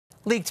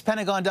Leaked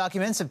Pentagon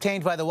documents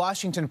obtained by the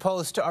Washington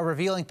Post are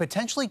revealing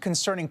potentially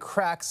concerning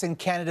cracks in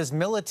Canada's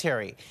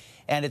military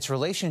and its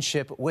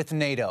relationship with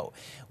NATO.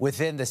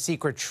 Within the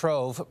secret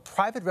trove,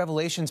 private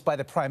revelations by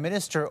the Prime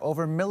Minister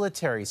over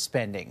military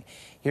spending.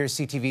 Here's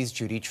CTV's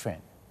Judy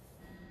Trinh.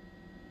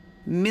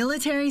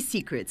 Military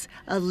secrets,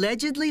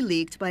 allegedly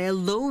leaked by a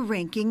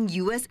low-ranking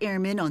U.S.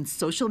 airman on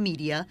social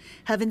media,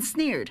 have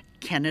ensnared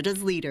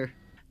Canada's leader.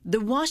 The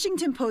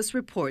Washington Post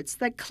reports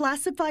that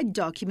classified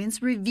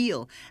documents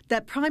reveal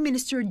that Prime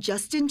Minister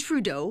Justin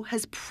Trudeau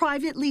has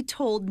privately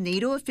told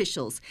NATO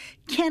officials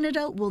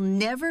Canada will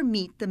never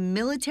meet the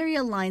military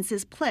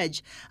alliance's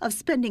pledge of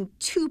spending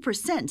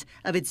 2%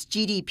 of its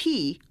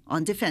GDP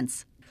on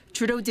defense.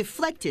 Trudeau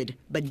deflected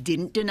but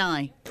didn't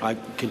deny. I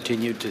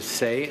continue to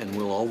say and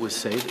will always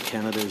say that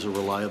Canada is a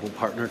reliable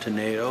partner to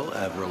NATO,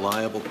 a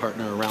reliable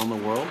partner around the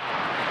world.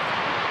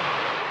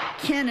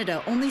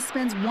 Canada only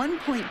spends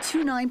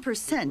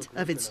 1.29%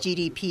 of its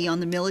GDP on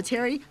the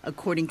military,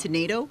 according to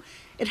NATO.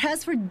 It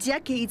has for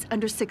decades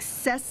under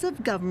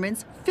successive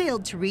governments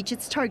failed to reach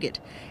its target.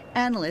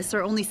 Analysts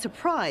are only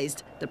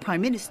surprised the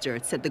Prime Minister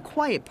said the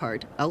quiet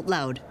part out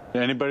loud.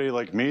 Anybody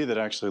like me that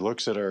actually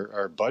looks at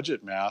our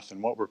budget math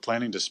and what we're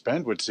planning to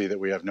spend would see that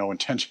we have no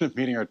intention of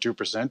meeting our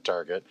 2%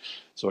 target.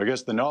 So I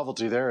guess the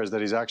novelty there is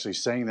that he's actually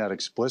saying that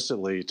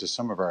explicitly to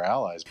some of our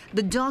allies.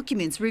 The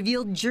documents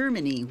revealed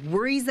Germany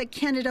worries that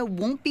Canada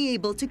won't be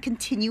able to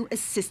continue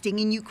assisting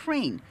in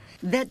Ukraine.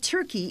 That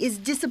Turkey is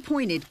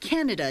disappointed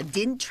Canada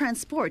didn't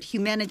transport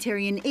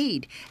humanitarian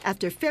aid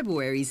after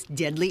February's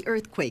deadly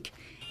earthquake.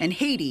 And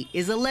Haiti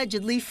is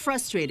allegedly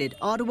frustrated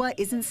Ottawa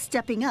isn't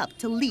stepping up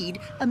to lead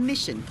a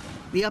mission.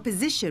 The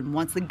opposition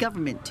wants the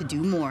government to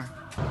do more.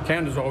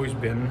 Canada's always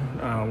been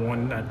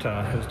one that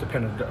has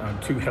depended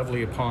too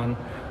heavily upon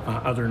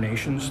other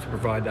nations to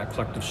provide that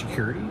collective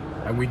security.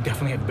 We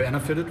definitely have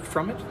benefited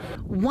from it.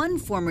 One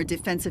former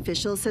defense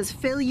official says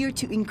failure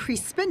to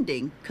increase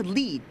spending could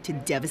lead to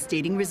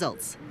devastating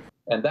results.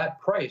 And that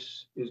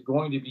price is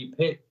going to be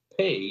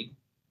paid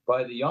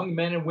by the young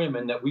men and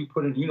women that we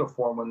put in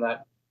uniform when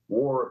that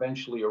war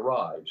eventually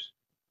arrives.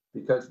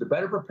 Because the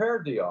better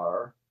prepared they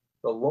are,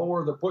 the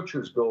lower the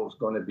butcher's bill is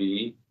going to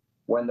be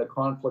when the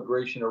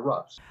conflagration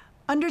erupts.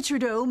 Under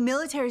Trudeau,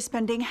 military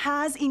spending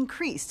has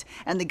increased,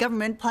 and the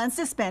government plans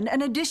to spend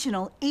an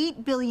additional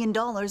 $8 billion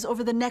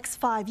over the next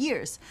 5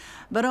 years.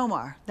 But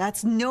Omar,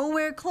 that's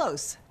nowhere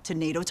close to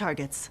NATO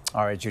targets.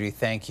 All right, Judy,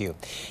 thank you.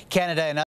 Canada and